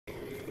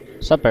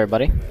What's up,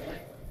 everybody?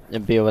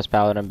 BOS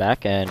Paladin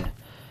back, and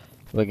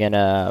we're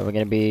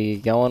gonna be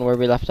going where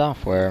we left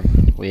off, where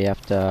we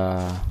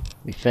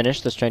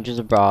finished the Strangers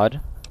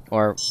Abroad,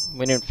 or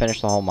we didn't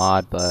finish the whole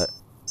mod, but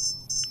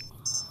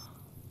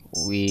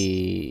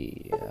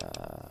we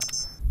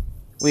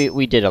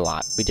did a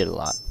lot. We did a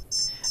lot.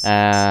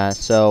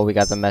 So we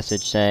got the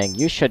message saying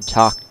you should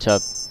talk to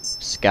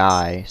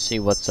Sky, see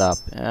what's up,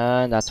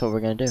 and that's what we're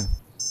gonna do.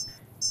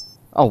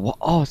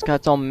 Oh, it's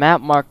got its own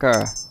map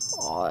marker.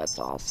 Oh, that's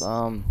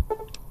awesome.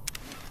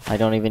 I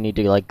don't even need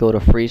to like go to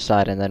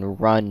Freeside and then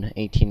run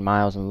 18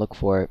 miles and look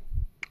for it.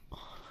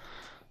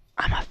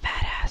 I'm a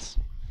fat ass.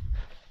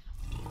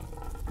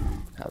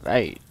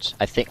 Alright.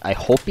 I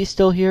hope he's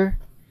still here.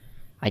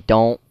 I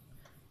don't.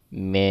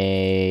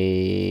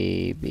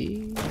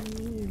 Maybe.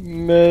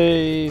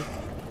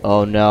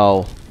 Oh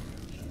no.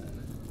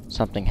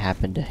 Something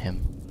happened to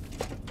him.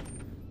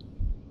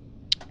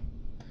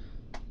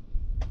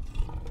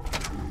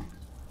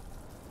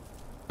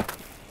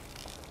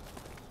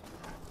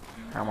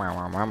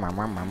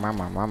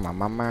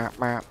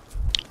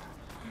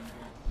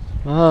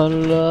 I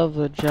love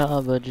a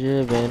Java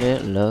Jib and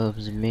it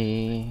loves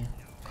me.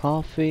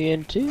 Coffee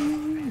and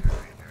tea.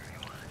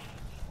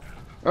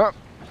 Oh.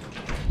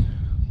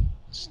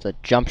 It's the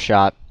jump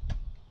shot.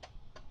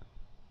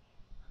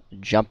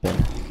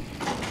 Jumping.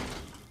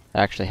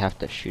 I actually have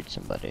to shoot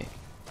somebody.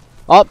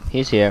 Oh,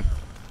 he's here.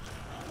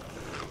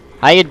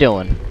 How you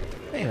doing?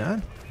 Hey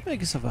man,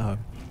 make yourself at home.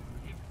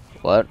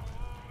 What?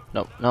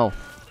 No.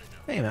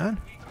 Hey man,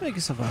 make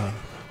yourself at home.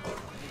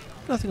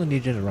 Nothing on the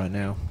agenda right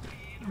now.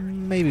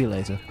 Maybe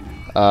later.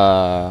 Okay,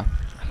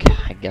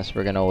 I guess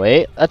we're gonna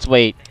wait. Let's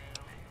wait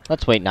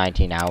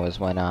 19 hours,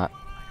 why not?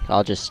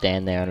 I'll just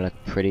stand there and look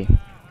pretty.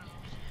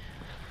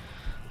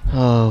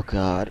 Oh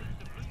god.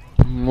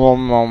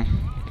 No.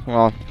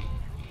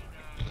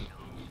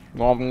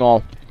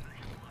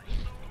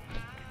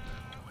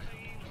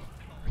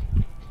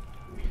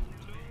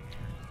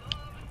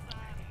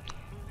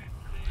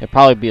 He'll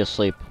probably be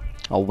asleep.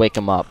 I'll wake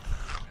him up.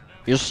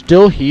 You're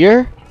still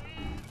here?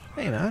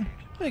 Hey man,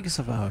 make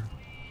yourself at home.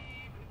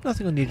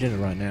 Nothing on the agenda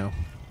right now.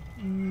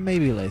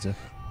 Maybe later.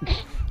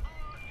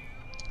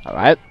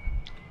 Alright.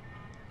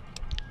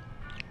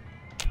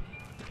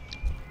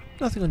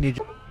 Nothing on the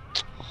agenda.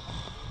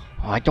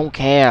 Oh, I don't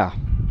care.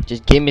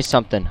 Just give me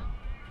something.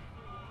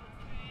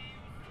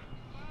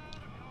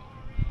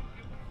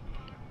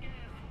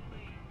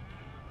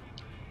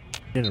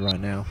 Right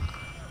now.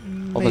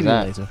 What was Maybe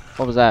that? later.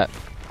 What was that?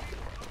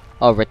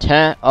 Oh,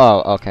 return.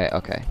 Oh, okay.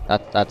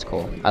 That's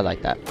cool. I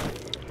like that.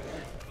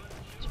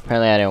 So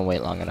apparently, I didn't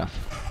wait long enough.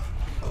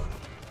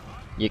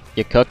 You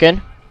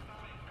cooking?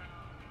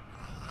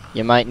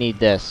 You might need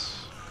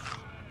this.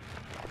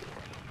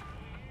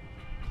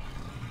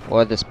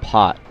 Or this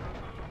pot.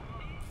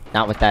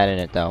 Not with that in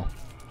it, though.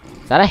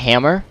 Is that a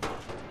hammer?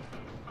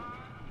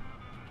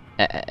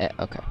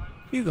 Okay.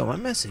 You got my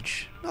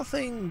message.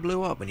 Nothing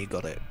blew up when you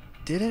got it,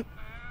 did it?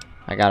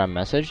 I got a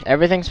message.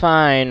 Everything's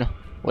fine.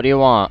 What do you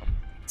want?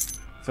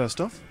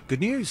 First off, good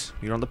news.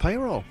 You're on the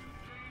payroll.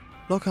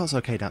 Lockhart's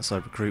okayed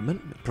outside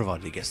recruitment,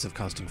 provided he gets the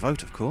casting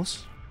vote, of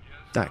course.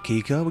 That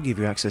keycard will give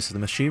you access to the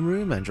machine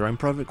room and your own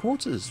private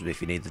quarters,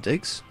 if you need the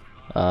digs.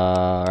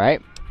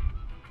 Alright.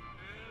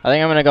 I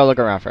think I'm gonna go look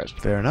around first.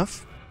 Fair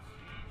enough.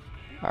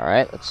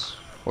 Alright, let's...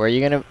 Where are you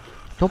gonna...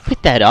 Don't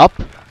pick that up!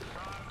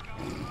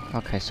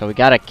 Okay, so we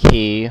got a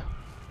key.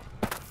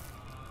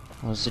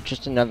 Was it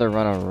just another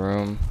run of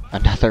room?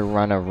 Another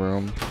run of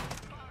room?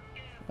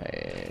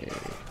 Wait...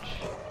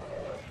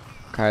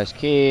 Car's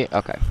key.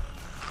 Okay.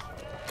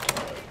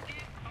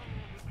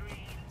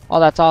 Oh,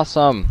 that's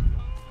awesome!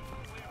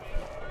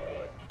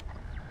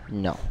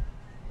 No.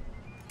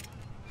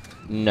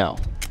 No.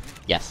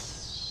 Yes.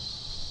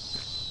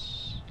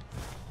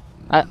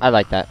 I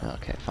like that.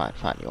 Okay, fine.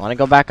 You want to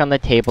go back on the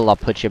table? I'll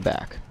put you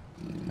back.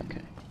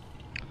 Okay.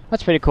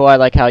 That's pretty cool. I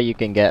like how you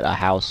can get a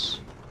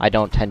house. I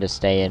don't tend to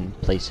stay in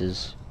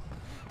places.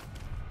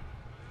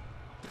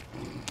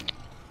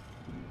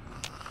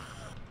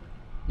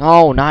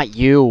 No, not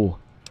you.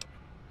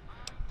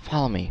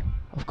 Follow me.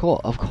 Of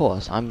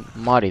course. I'm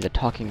Marty, the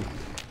talking...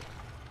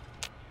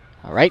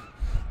 Alright.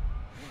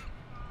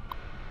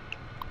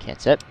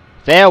 Can't sit.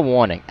 Fair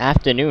warning.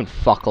 Afternoon,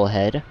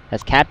 fucklehead.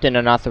 As Captain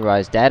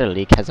Unauthorized Data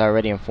Leak has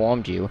already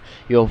informed you,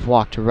 you have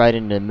walked right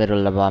in the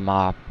middle of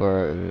my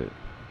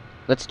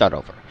Let's start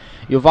over.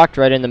 You have walked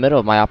right in the middle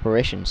of my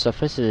operation.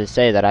 Suffice it to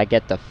say that I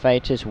get the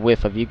faintest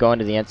whiff of you going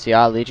to the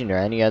NCR Legion or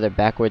any other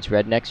backwards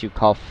rednecks you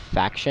call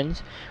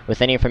factions.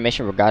 With any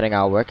information regarding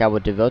our work, I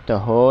would devote the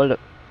whole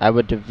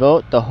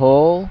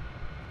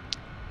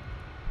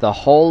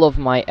of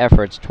my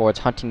efforts towards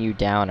hunting you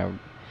down and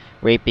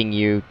raping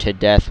you to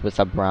death with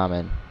a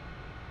Brahmin.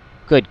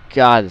 Good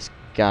God, this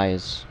guy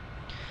is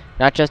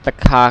not just a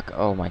cock.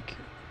 Oh my!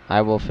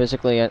 I will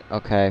physically.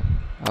 Okay.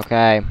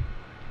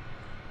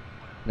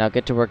 Now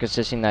get to work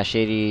assisting that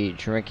shady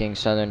drinking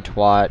southern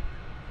twat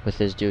with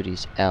his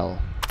duties.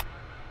 L.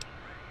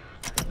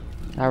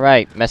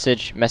 Alright,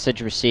 message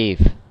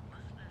receive.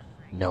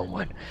 No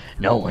one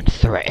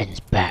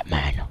threatens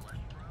Batman.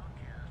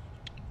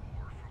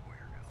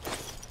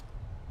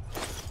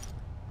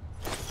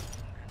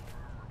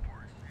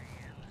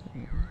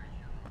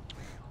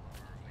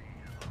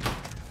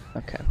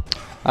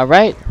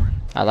 Alright.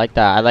 I like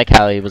that. I like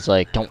how he was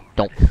like, don't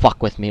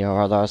fuck with me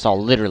or else I'll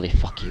literally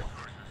fuck you.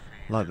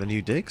 Like the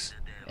new digs?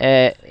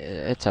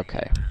 It's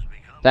okay.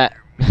 That...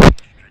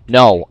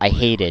 No, I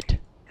hate it.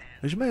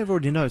 As you may have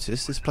already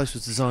noticed, this place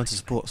was designed to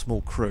support a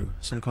small crew,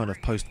 some kind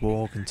of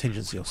post-war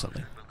contingency or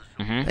something.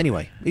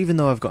 Anyway, even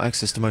though I've got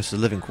access to most of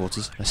the living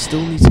quarters, I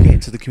still need to get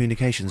into the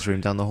communications room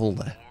down the hall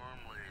there.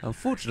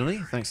 Unfortunately,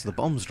 thanks to the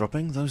bombs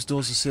dropping, those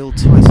doors are sealed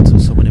tight until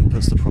someone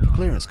inputs the proper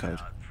clearance code.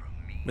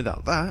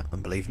 Without that,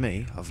 and believe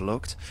me, I've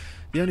looked,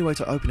 the only way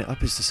to open it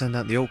up is to send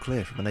out the all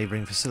clear from a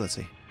neighbouring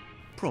facility.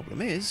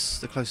 Problem is,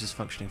 the closest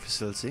functioning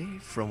facility,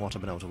 from what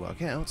I've been able to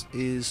work out,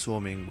 is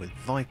swarming with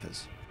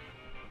Vipers.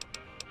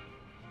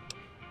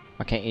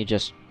 Why can't you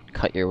just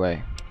cut your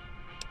way?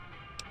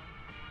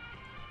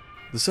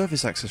 The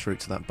surface access route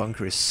to that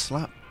bunker is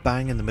slap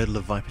bang in the middle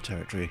of Viper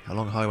territory,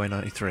 along Highway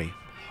 93.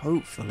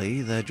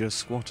 Hopefully they're just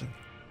squatting.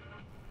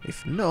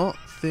 If not,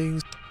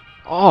 things...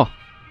 Oh!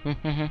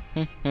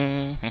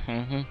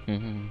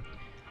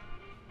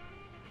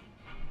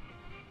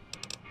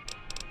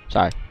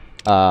 Sorry.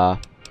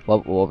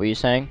 What were you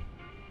saying?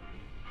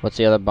 What's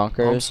the other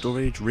bunkers? Bomb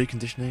storage,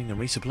 reconditioning and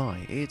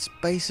resupply. It's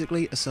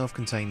basically a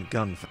self-contained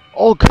gun.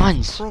 Oh,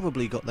 guns!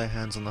 Probably got their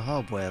hands on the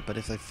hardware, but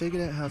if they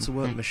figured out how to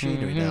work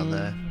machinery down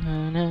there,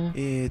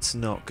 it's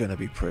not gonna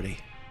be pretty.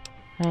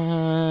 I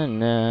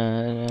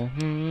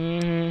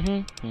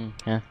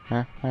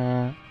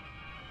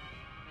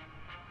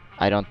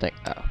don't think...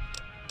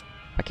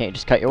 why can't you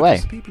just cut your way?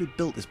 The people who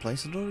built this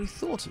place had already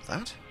thought of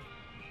that.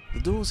 The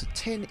doors are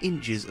 10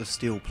 inches of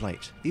steel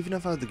plate. Even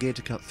if I had the gear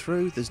to cut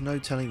through, there's no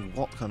telling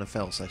what kind of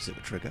failsafe it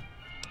would trigger.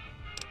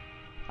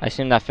 I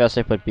assume that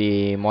failsafe would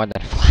be more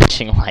than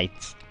flashing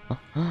lights.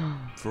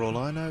 For all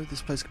I know,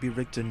 this place could be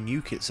rigged to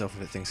nuke itself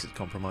if it thinks it's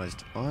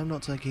compromised. I'm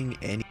not taking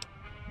any...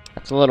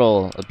 That's a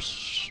little...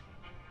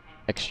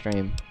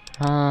 extreme.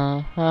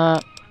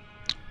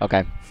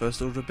 Okay.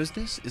 First order of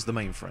business is the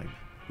mainframe.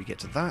 We get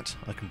to that,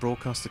 I can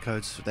broadcast the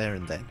codes there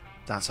and then.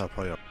 That's our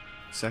priority.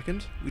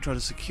 Second, we try to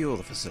secure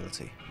the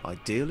facility.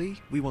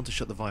 Ideally, we want to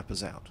shut the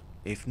Vipers out.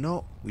 If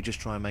not, we just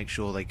try and make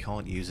sure they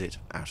can't use it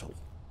at all.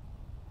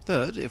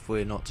 Third, if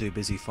we're not too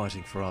busy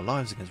fighting for our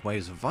lives against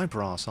waves of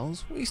Viper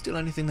arseholes, we steal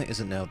anything that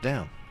isn't nailed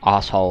down.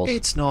 Assholes.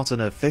 It's not an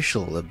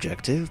official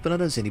objective, but I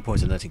don't see any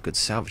point in letting good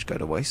salvage go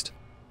to waste.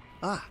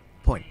 Ah,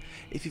 point.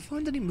 If you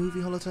find any movie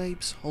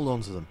holotapes, hold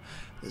on to them.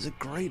 There's a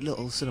great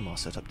little cinema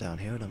set up down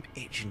here and I'm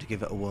itching to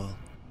give it a whirl.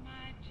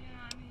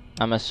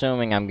 I'm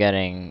assuming I'm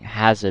getting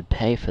hazard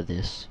pay for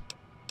this.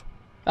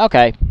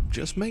 Okay.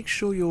 Just make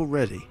sure you're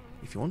ready.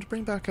 If you want to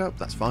bring back up,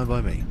 that's fine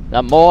by me.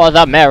 The more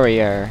the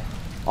merrier.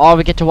 Oh,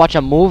 we get to watch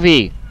a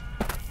movie.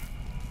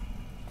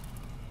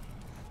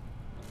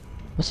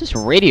 What's this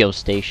radio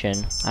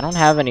station? I don't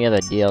have any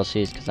other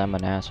DLCs because I'm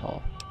an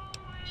asshole.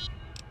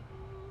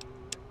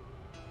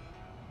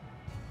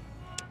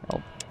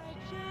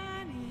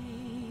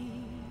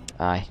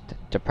 Oh.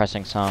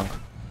 Depressing song.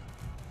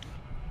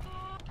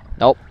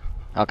 Nope.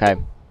 Okay.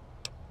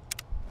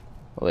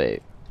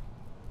 Wait.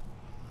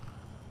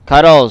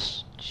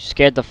 Cuddles! She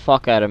scared the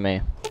fuck out of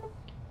me.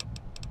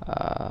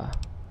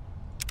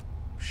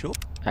 Sure.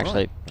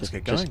 Actually,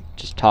 right,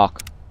 just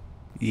talk.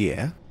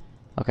 Yeah.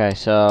 Okay,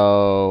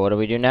 so what do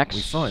we do next?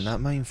 We find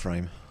that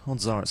mainframe.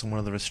 Odds are it's on one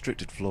of the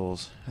restricted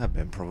floors. Have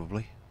been,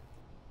 probably.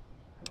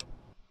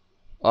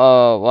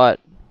 Oh, what?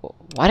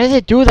 Why did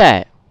it do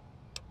that?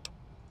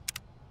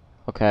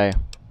 Okay.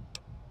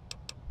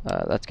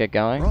 Let's get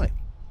going. Right.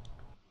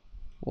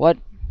 What?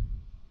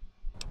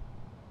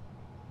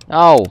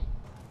 No!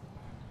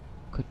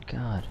 Good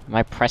God. Am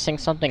I pressing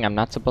something I'm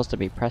not supposed to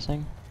be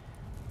pressing?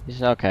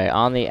 Okay,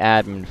 on the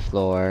admin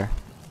floor.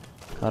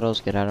 Cuddles,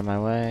 get out of my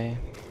way.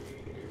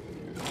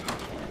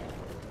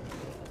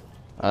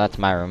 Oh, that's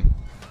my room.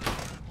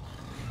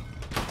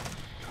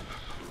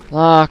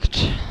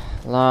 Locked.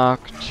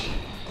 Locked.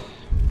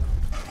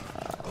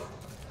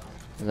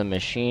 The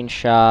machine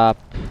shop.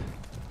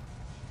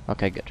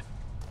 Okay, good.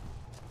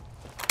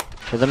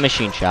 To the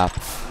machine shop.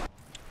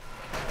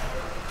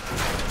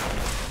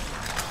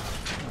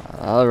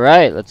 All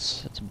right,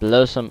 let's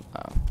blow some.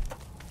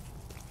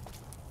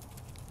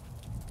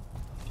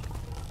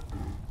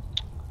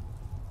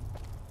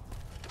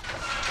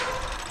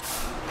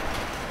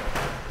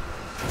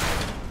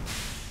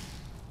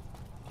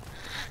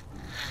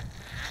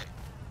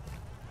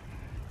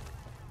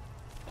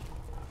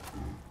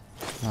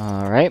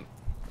 All right.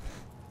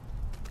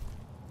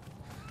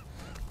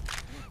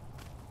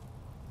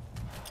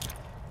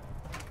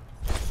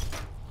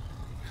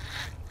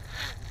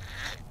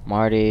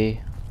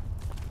 Marty.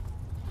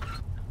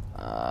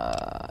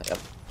 Yep.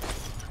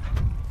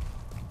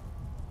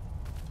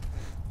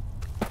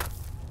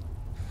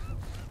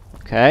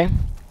 Okay.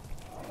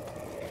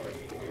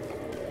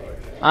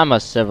 I'm a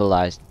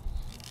civilized.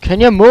 Can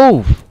you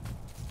move?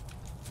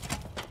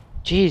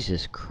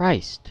 Jesus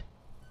Christ.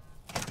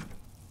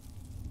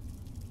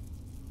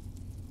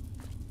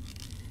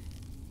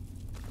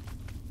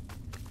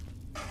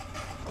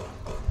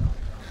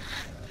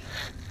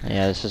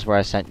 Yeah, this is where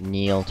I sent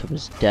Neil to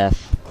his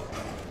death.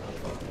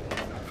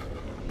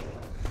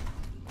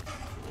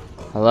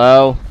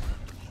 Hello?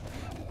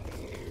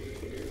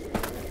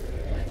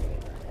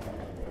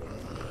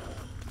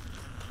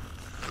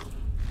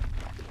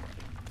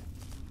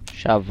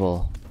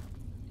 Shovel.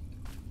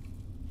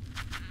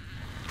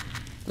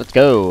 Let's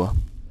go.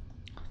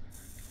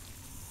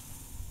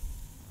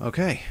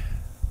 Okay,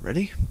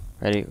 ready?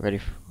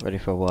 Ready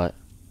for what?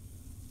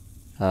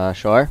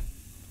 Sure.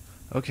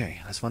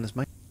 Okay, let's find this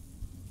mate.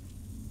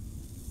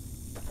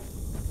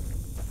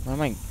 What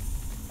am I?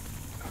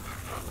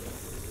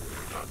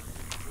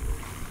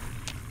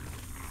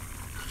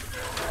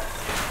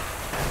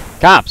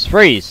 Cops,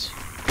 freeze!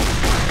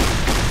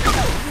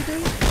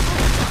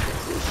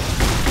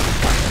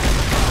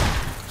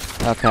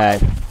 Okay.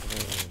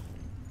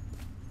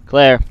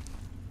 Clear.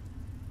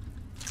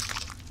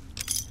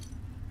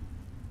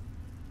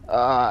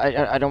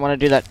 I don't want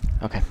to do that.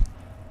 Okay.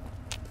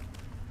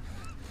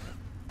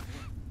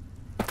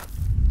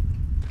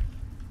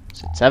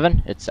 Is it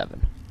 7? It's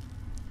 7.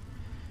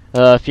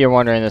 If you're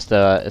wondering, it's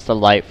the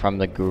light from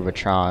the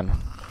Groovatron.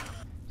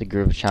 The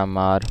Groovatron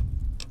mod.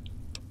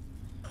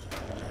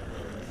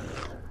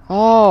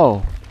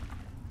 Oh!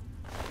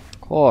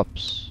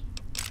 Corpse.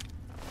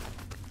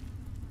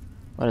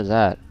 What is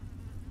that?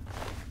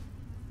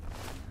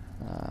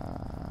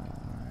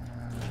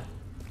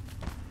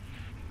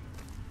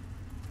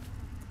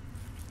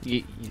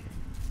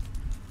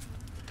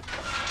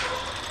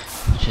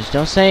 Just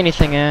don't say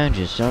anything, Ann.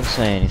 Just don't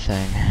say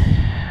anything.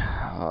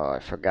 Oh, I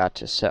forgot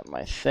to set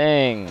my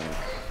thing.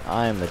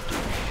 I'm a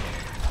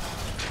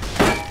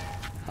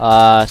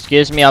douche.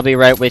 Excuse me, I'll be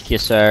right with you,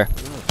 sir.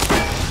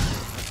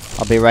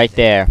 I'll be right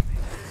there.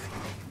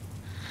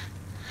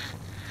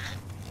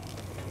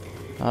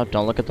 Oh,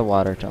 don't look at the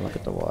water. Don't look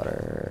at the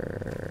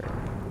water.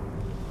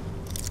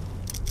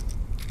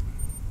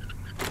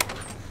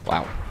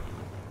 Wow.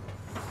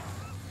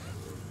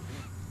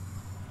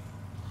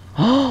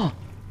 Oh!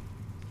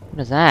 What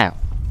is that?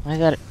 Why is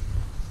that?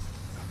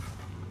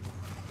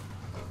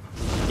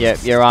 Yep,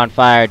 you're on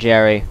fire,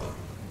 Jerry.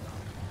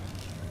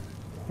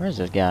 Where is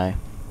this guy?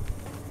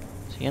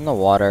 Is he in the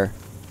water?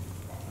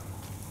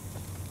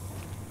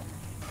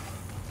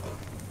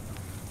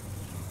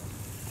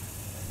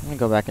 I'm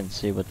gonna go back and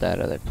see what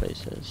that other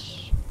place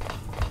is.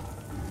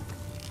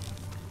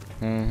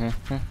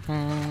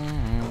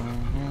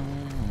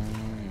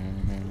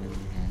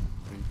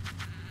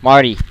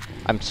 Marty,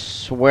 I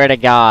swear to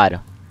God.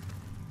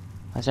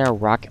 Is there a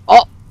rocket?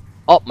 Oh!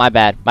 Oh, my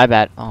bad, my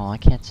bad. Oh, I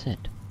can't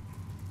sit.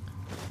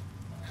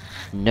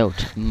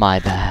 Note, my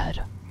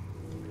bad.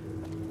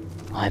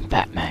 I'm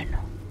Batman.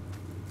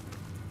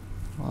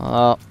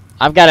 Well,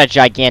 I've got a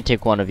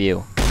gigantic one of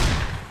you.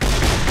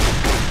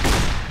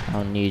 I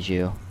don't need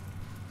you.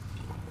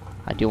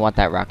 I do want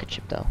that rocket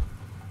ship, though.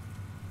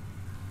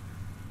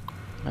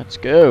 Let's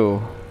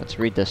go. Let's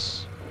read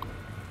this.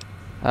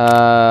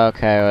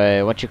 Okay,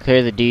 wait. Once you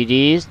clear the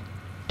DDs,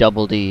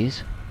 double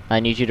Ds, I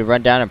need you to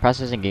run down and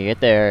process and get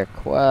their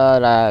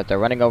quota. They're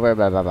running over.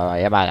 Blah, blah,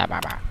 blah, blah,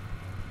 blah, blah.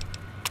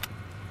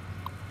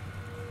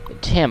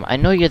 Tim, I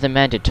know you're the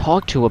man to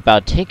talk to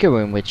about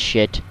tinkering with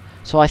shit,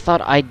 so I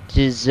thought I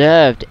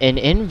deserved an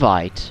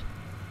invite.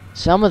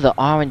 Some of the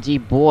R&D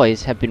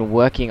boys have been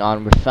working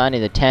on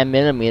refining the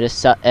 10mm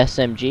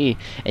SMG,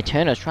 and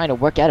Turner's trying to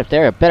work out if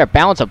there are a better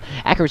balance of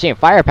accuracy and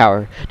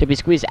firepower to be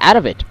squeezed out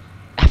of it.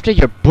 After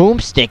your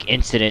boomstick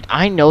incident,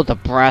 I know the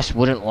brass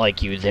wouldn't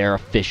like you there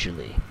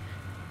officially.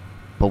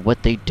 But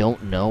what they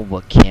don't know,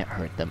 what can't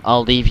hurt them.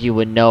 I'll leave you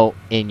a note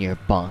in your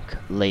bunk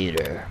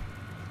later.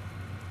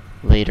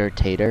 Later,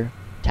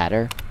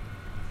 tatter.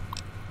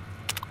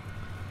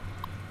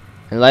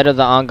 In light of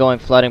the ongoing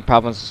flooding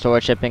problems,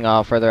 storage shipping,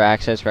 all further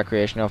access,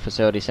 recreational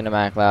facilities,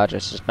 cinematic lounge are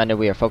suspended.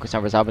 We are focused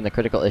on resolving the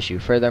critical issue.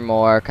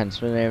 Furthermore,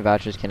 consumer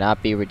vouchers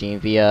cannot be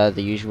redeemed via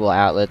the usual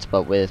outlets,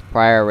 but with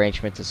prior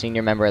arrangements, a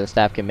senior member of the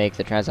staff can make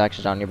the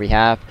transactions on your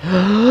behalf.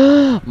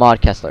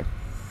 Maud Kessler.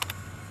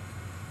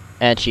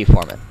 And Chief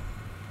Foreman.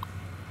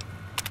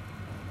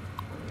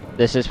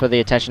 This is for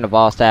the attention of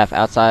all staff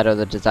outside of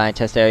the design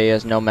test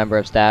areas. No member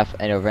of staff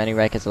and of any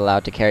rank is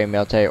allowed to carry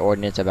military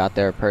ordnance about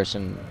their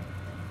person.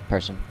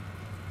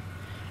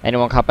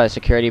 Anyone caught by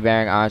security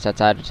bearing arms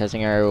outside the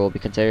testing area will be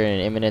considered an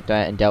imminent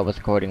threat and dealt with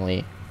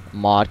accordingly.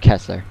 Maud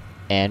Kessler.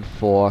 And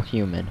 4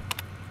 human.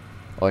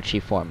 Or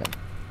Chief Foreman.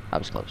 I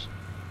was close.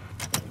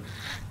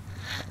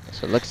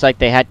 So it looks like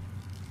they had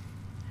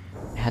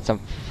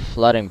some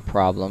flooding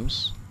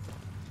problems.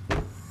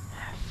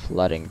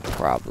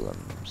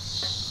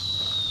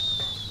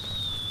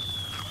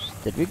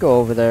 Did we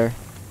go over there?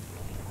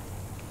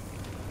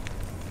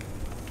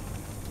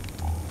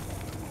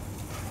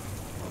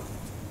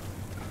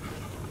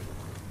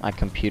 My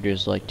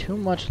computer's like too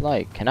much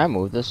light. Can I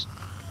move this?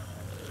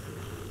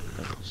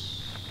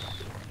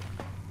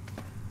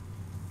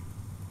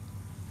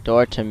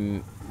 Door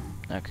to...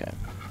 Okay.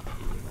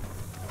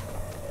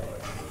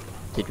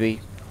 Did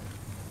we...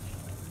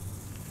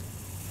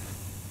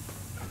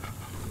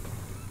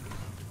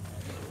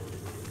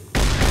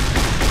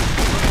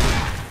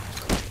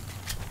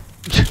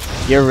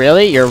 You're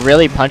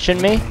really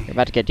punching me? You're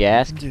about to get your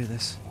ass. Do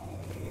this.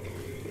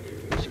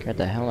 Scared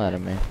the hell out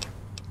of me.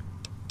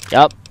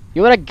 Yup.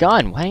 You had a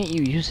gun. Why didn't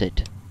you use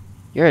it?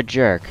 You're a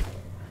jerk.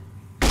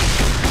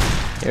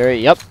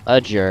 Yup, a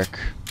jerk.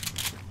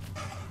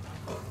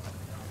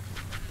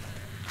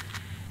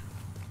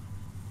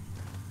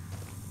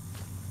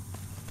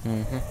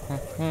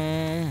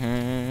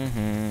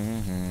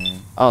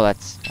 Oh,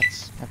 that's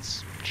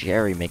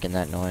Jerry making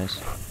that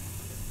noise.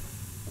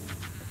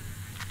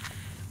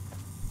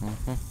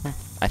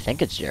 I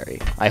think it's Jerry.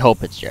 I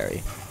hope it's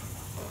Jerry.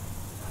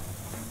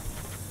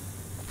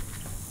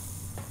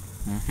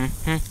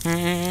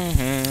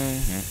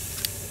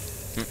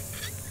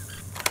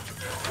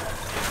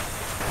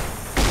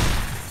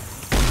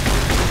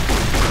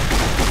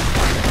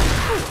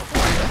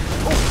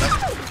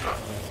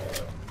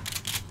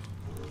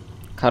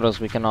 Cuddles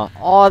we can all.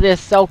 Oh, they're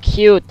so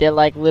cute. They're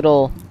like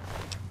little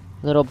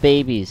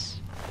babies.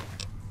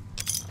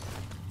 Is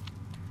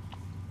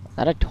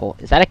that a toy?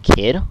 Is that a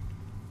kid?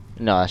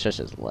 No, that's just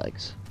his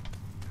legs.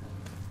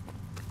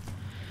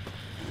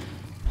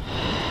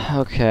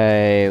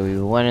 Okay, we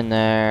went in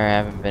there.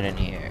 Haven't been in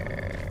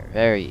here.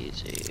 Very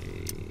easy.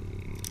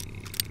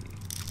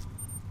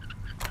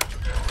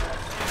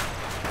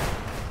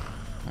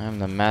 I'm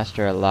the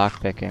master at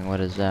lockpicking. What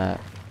is that?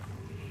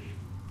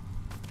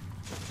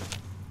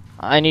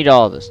 I need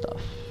all this stuff.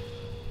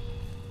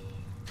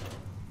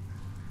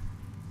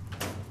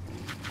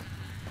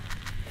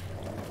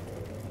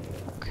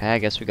 Okay, I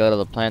guess we go to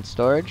the plant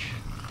storage.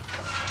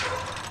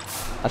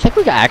 I think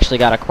we actually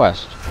got a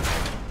quest.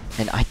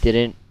 And I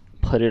didn't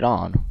put it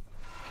on.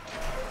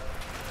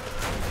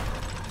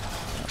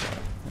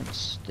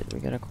 Did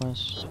we get a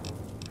quest?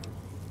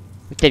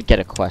 We did get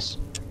a quest.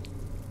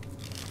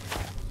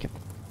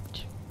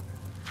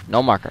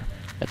 No marker.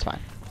 That's fine.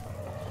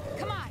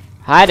 Come on.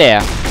 Hi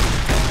there.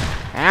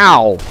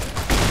 Ow!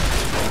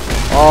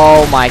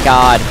 Oh my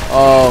god.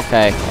 Oh,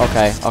 okay.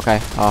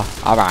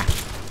 Alright.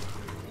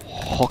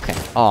 Okay.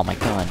 Oh my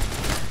god.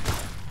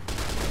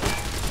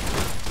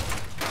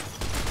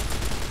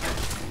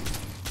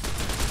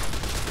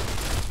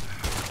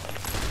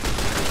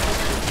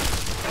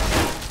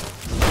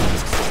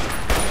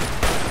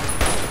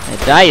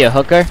 Hey, die, you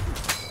hooker.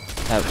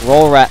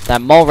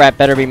 That mole rat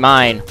better be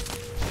mine.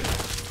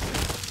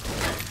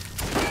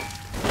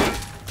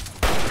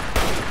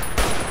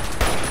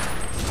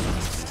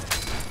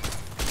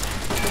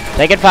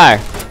 Taking fire.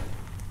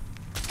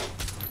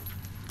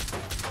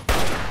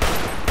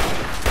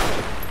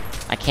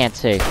 I can't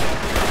see.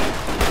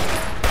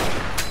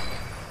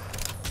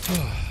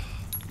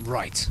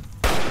 Right.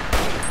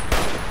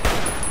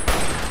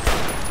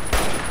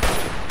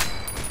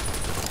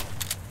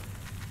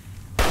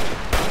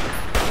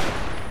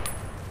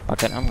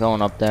 Okay, I'm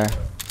going up there.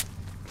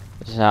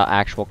 This is how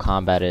actual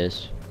combat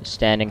is. You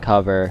stand in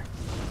cover,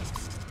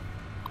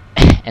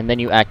 and then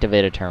you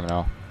activate a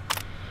terminal.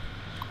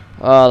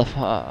 Oh,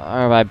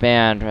 are hereby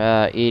banned.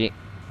 Eating.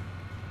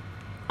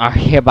 Are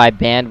hereby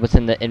banned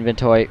within the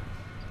inventory.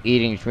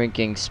 Eating,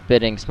 drinking,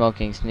 spitting,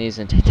 smoking,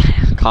 sneezing,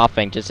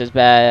 coughing. Just as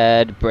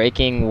bad.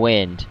 Breaking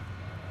wind.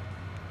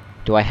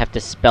 Do I have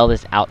to spell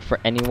this out for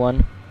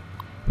anyone?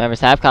 Members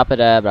have copied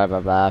blah blah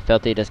blah.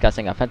 Filthy,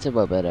 disgusting, offensive.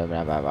 Blah blah blah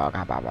blah blah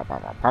blah blah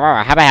blah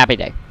blah. Have a happy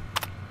day.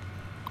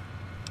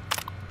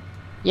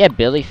 Yeah,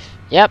 Billy.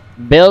 Yep,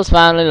 Bill's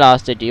finally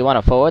lost it. Do you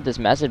want to forward this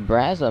message,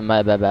 Brass? So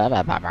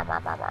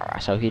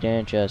he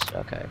didn't just...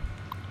 Okay.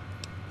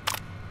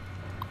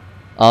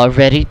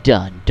 Already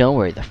done. Don't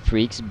worry, the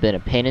freak's been a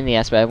pain in the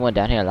ass for everyone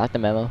down here. Lock the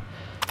memo.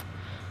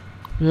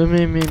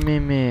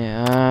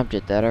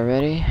 Did that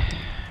already?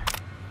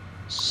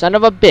 Son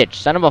of a bitch.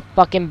 Son of a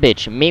fucking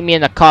bitch. Meet me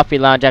in the coffee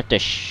lounge after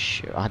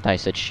I thought I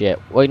said shit.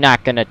 We're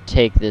not gonna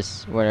take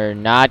this... We're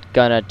not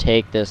gonna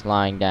take this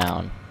lying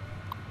down.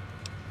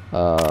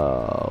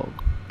 Oh...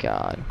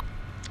 God.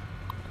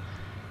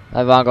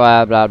 Blah blah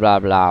blah blah blah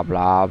blah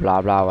blah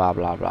blah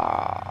blah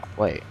blah.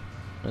 Wait,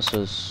 this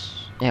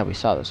was... Yeah, we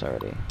saw this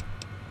already.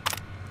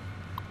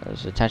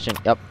 There's attention.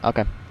 Yep.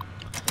 Okay.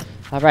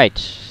 All right.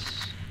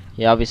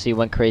 He obviously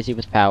went crazy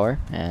with power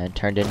and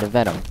turned into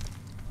Venom.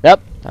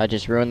 Yep. I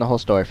just ruined the whole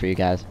story for you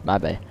guys. My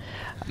bad.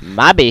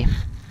 My bad.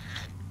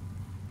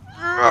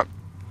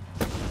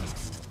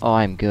 Oh,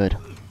 I'm good.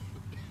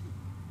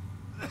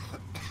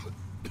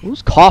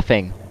 Who's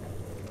coughing?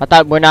 I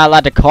thought we're not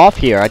allowed to cough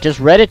here. I just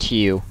read it to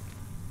you.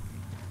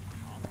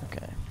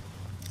 Okay.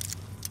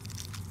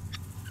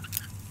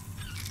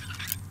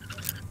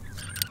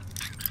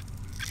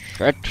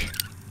 Shit.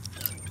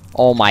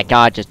 Oh my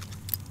god, just...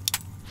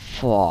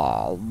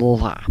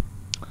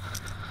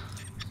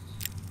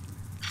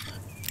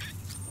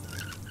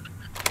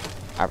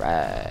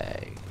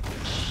 Alright.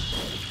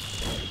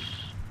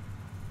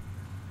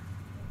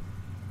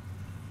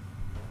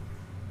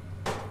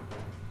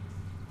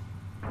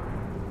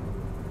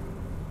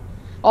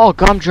 Oh,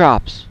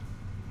 gumdrops!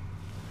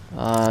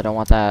 I don't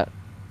want that.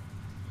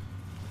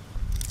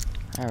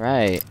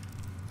 Alright.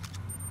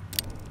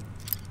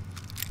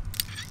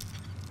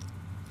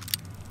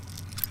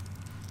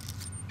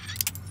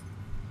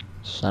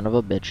 Son of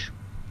a bitch.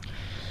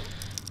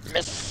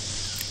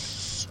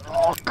 Miss!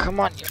 Oh, come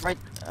on, you're right.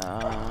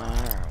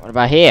 What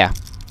about here?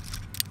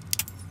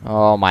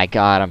 Oh my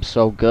god, I'm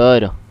so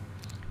good.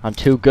 I'm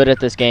too good at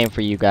this game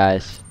for you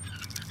guys.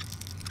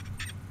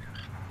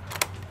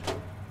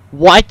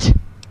 What?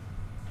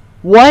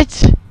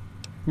 What?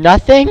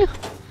 Nothing?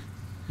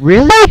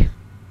 Really?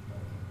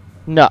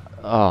 No.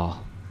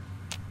 Oh.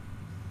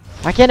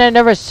 Why can't I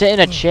never sit in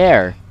a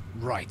chair?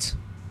 Right.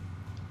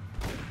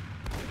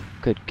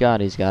 Good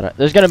god, he's got it.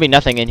 There's gonna be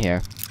nothing in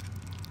here.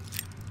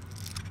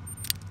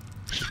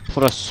 Just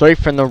put a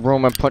safe in the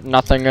room and put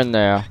nothing in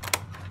there.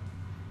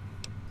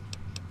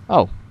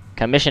 Oh.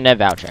 Commissioner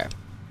voucher.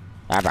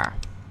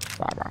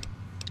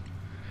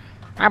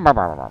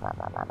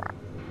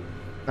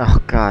 Oh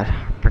god,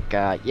 I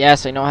forgot.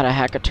 Yes, I know how to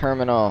hack a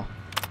terminal.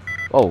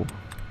 Oh.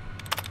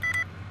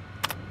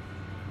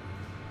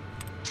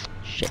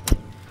 Shit.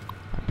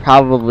 I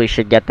probably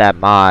should get that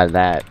mod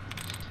that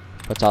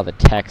puts all the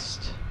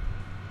text.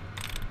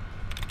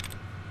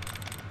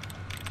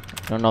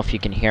 I don't know if you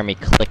can hear me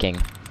clicking.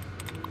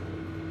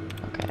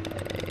 Okay.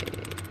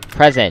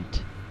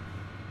 Present.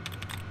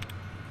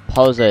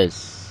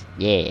 Poses.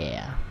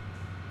 Yeah.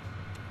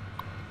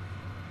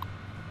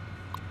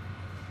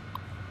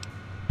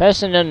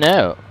 Personal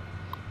note.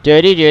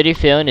 Dirty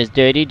Phil and his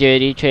dirty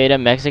trader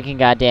Mexican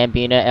goddamn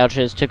peanut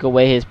ultras took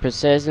away his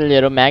precious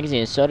little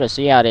magazine soda.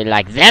 See how they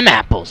like them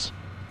apples.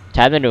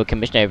 Type into a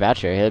commissioner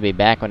voucher. He'll be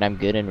back when I'm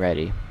good and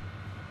ready.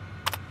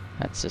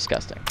 That's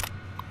disgusting.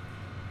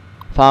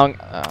 Following,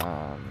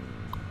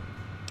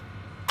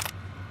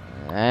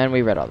 and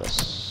we read all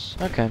this.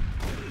 Okay.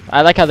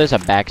 I like how there's a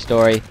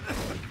backstory.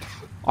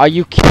 Are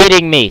you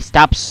kidding me?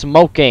 Stop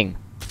smoking.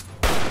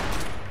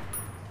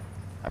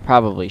 I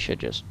probably should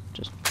just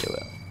do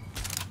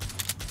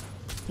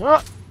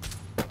it.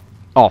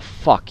 Oh,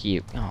 fuck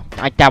you. Oh,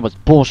 that was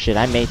bullshit.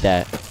 I made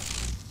that.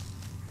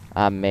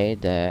 I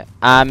made that.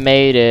 I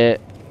made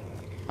it.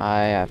 I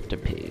have to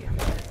pee.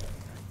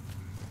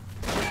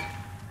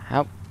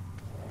 How?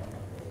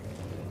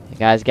 You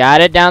guys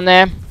got it down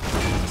there?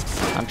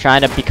 I'm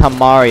trying to become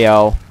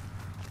Mario.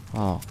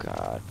 Oh,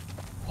 God.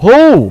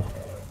 Who?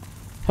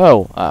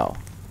 Who? Oh.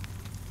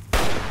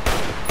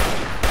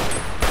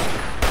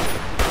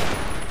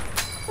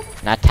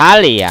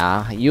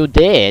 Natalia, you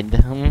did. I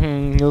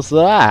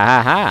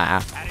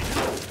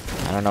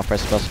don't know if we're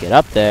supposed to get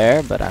up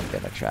there, but I'm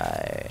gonna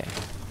try.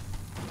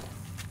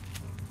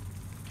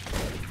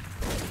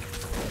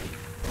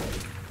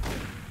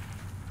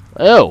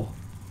 Ew.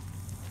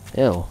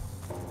 Ew.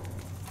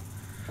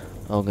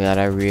 Oh god,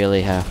 I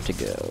really have to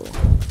go.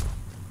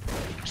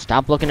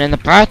 Stop looking in the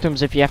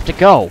bathrooms if you have to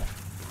go.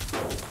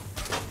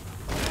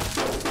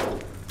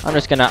 I'm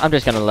just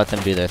gonna let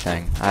them do their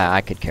thing.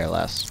 I could care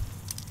less.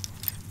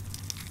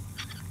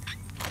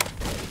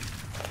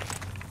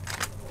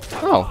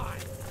 Oh.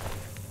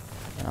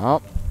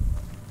 Nope.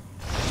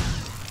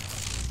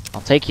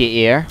 I'll take your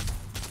ear.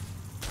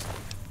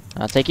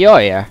 I'll take your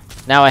ear.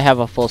 Now I have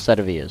a full set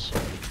of ears.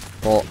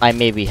 Well, I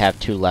maybe have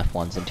 2 left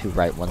ones and 2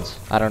 right ones.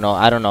 I don't know.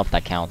 I don't know if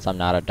that counts. I'm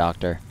not a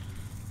doctor.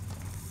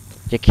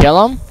 Did you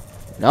kill him?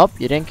 Nope,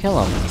 you didn't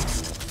kill him.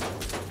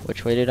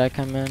 Which way did I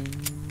come in?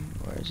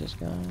 Where is this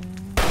guy?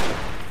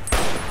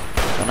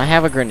 Don't I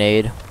have a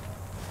grenade?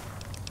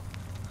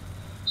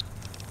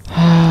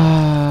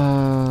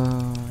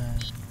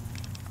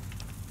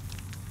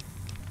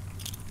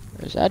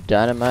 Is that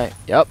dynamite?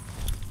 Yep.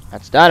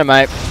 That's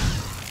dynamite.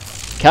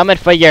 Coming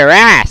for your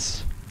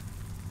ass!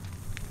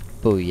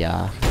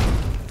 Booyah.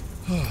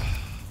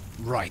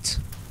 Right.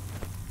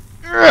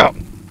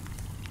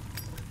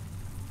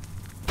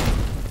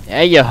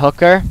 Yeah, you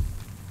hooker.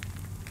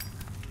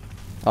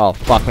 Oh,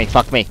 fuck me,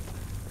 fuck me.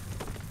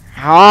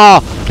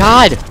 Oh,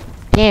 God!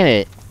 Damn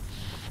it.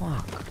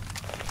 Fuck.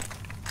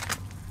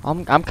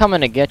 I'm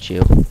coming to get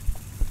you.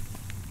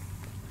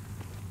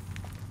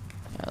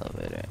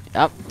 Elevator.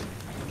 Yep.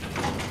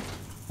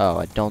 Oh,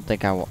 I don't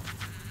think I will.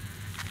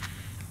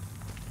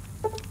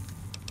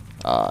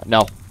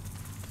 No.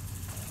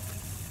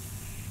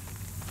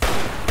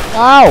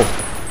 Oh!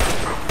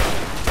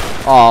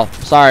 Oh,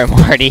 sorry,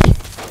 Marty.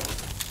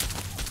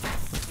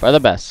 For the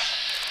best.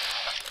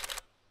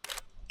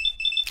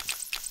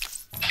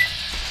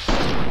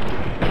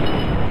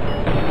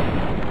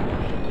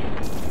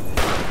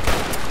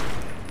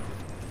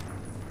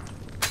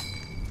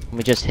 Let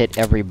me just hit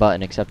every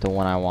button except the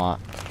one I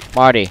want.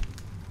 Marty,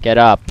 get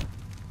up.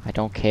 I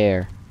don't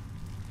care.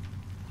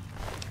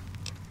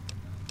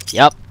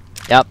 Yup.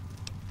 Yup.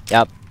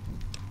 Yup.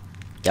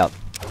 Yup.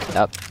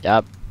 Yup.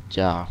 Yup.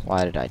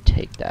 Why did I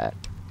take that?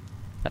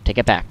 No, take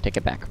it back. Take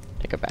it back.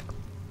 Take it back.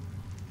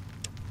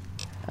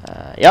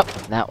 Yep.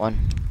 That one.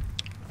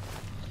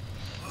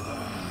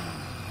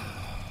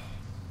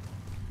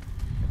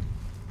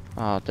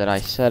 Oh, did I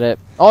set it?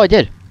 Oh, I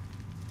did.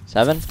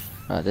 7?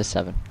 Oh, it is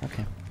 7.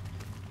 Okay.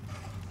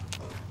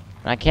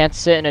 I can't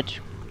sit in it.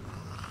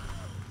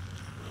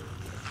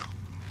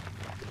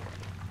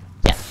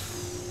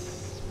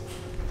 Yes.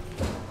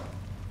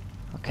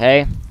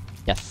 Okay.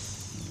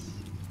 Yes.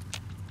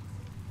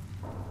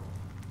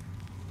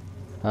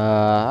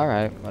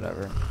 Alright,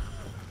 whatever.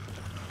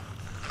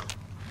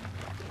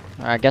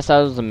 I guess that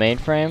was the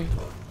mainframe.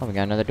 Oh, we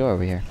got another door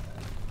over here.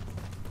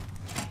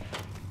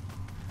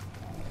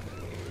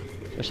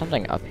 There's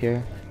something up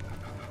here.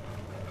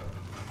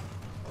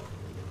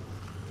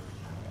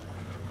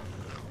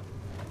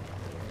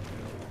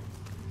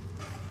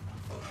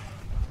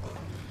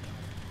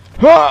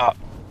 Ah!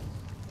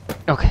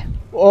 Okay.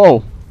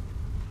 Whoa!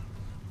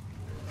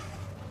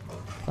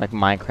 Like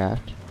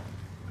Minecraft.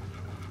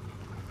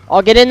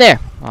 Oh, get in there!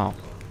 Oh.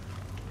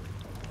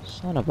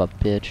 Son of a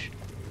bitch.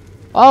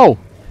 Oh!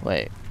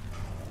 Wait.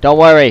 Don't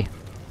worry.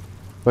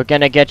 We're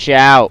gonna get you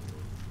out.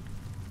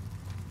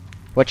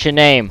 What's your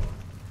name?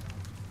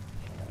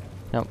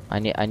 No, I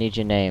need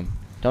your name.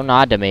 Don't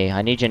nod to me.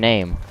 I need your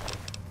name.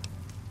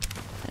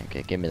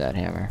 Okay, give me that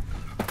hammer.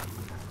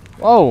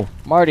 Whoa!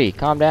 Marty,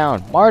 calm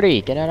down.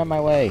 Marty, get out of my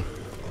way.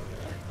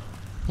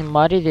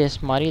 Marty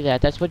this, Marty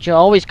that. That's what you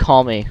always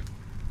call me.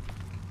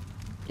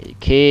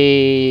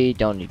 Key.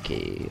 Don't need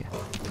key.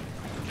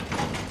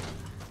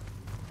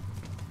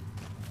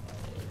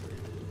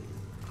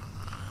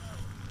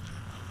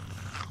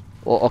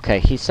 Well, okay.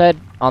 He said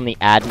on the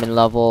admin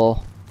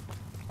level.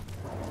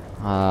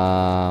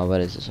 What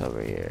is this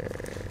over here?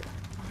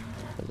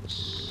 What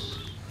is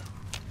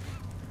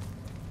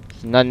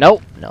this? No,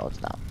 nope. No,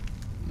 it's not.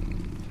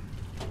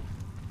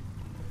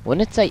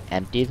 Wouldn't it say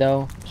empty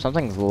though? If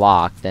something's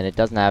locked and it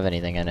doesn't have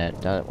anything in it.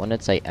 Wouldn't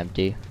it say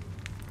empty?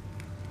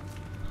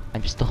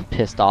 I'm still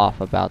pissed off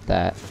about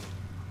that.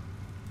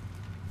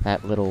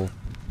 That little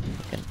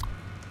fucking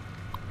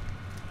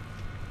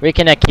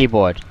reconnect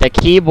keyboard. The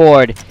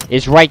keyboard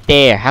is right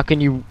there. How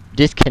can you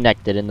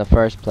disconnect it in the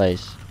first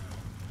place?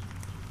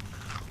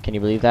 Can you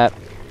believe that?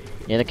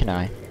 Neither can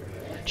I.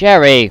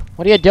 Jerry,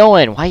 what are you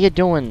doing? Why are you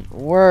doing?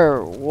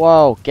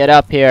 Whoa, get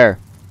up here.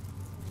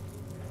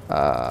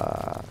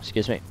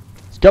 Excuse me.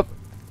 Stop.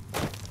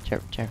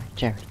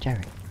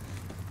 Jerry.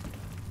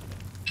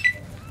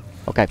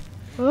 Okay.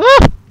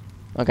 Ah!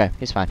 Okay,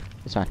 he's fine.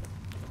 He's fine.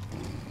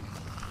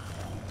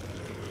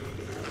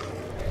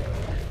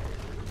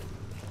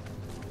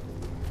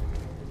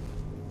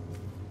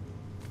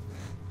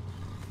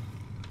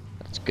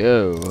 Let's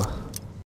go.